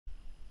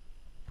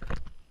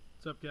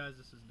What's up, guys?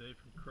 This is Dave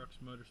from Crux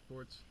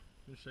Motorsports.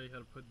 I'm going to show you how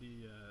to put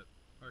the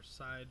our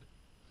side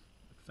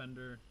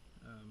Fender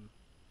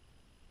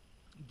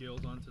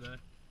gills on today.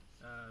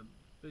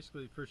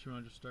 Basically, first you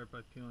want to just start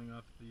by peeling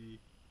off the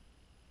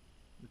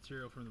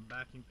material from the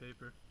backing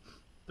paper.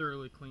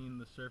 Thoroughly clean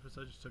the surface.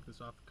 I just took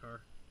this off the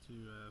car to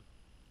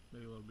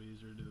make it a little bit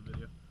easier to do the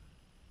video.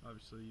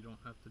 Obviously, you don't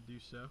have to do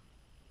so.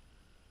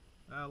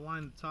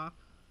 Line the top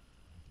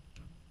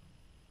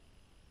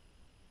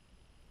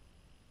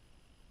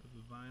of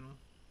the vinyl.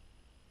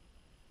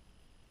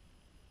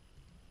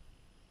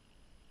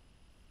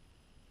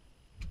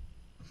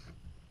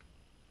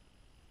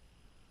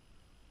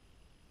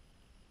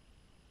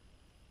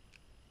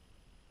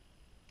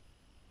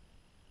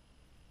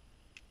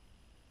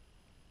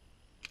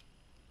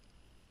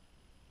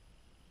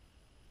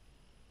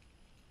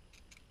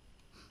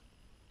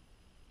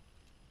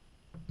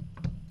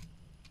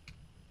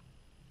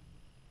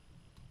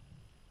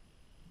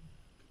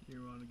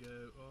 You want to go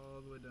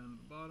all the way down to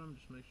the bottom.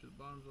 Just make sure the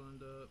bottom's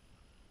lined up.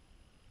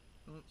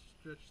 Don't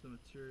stretch the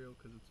material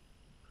because it's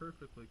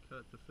perfectly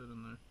cut to fit in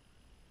there.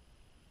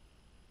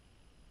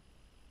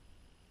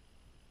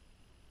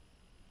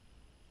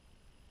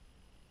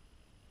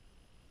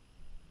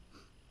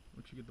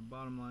 Once you get the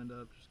bottom lined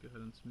up, just go ahead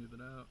and smooth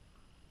it out.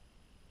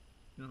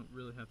 You don't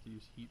really have to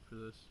use heat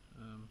for this,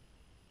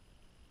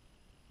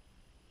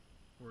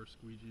 or a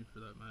squeegee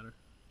for that matter.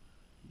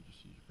 You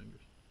just use your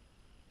fingers.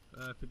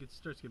 If it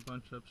starts to get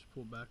bunched up, just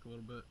pull back a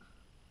little bit.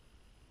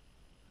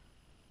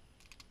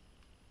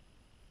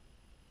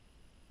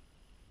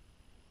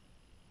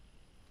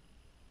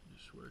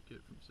 Just work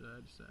it from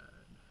side to side.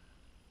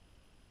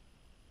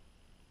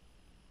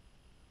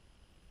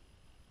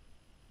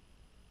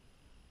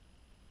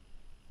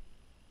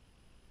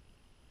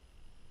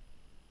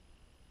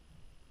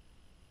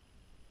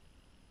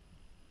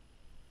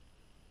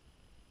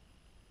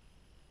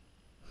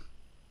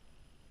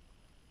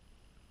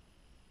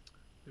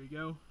 There you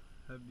go.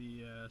 Have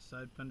the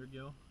side fender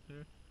gill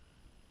here.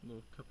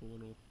 Couple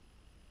little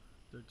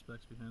dirt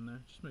specks behind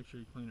there. Just make sure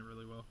you clean it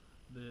really well.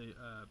 The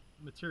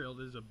material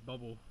is a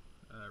bubble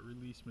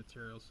release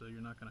material, so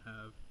you're not going to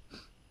have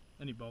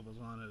any bubbles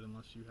on it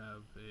unless you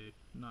have a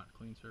not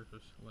clean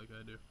surface like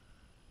I do.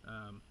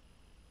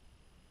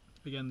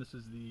 Again, this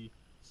is the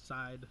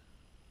side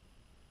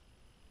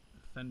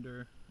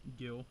fender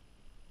gill.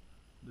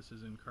 This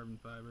is in carbon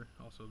fiber,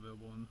 also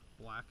available in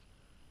black.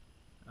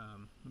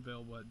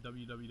 Available at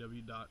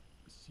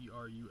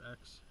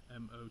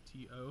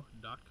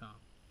www.cruxmoto.com.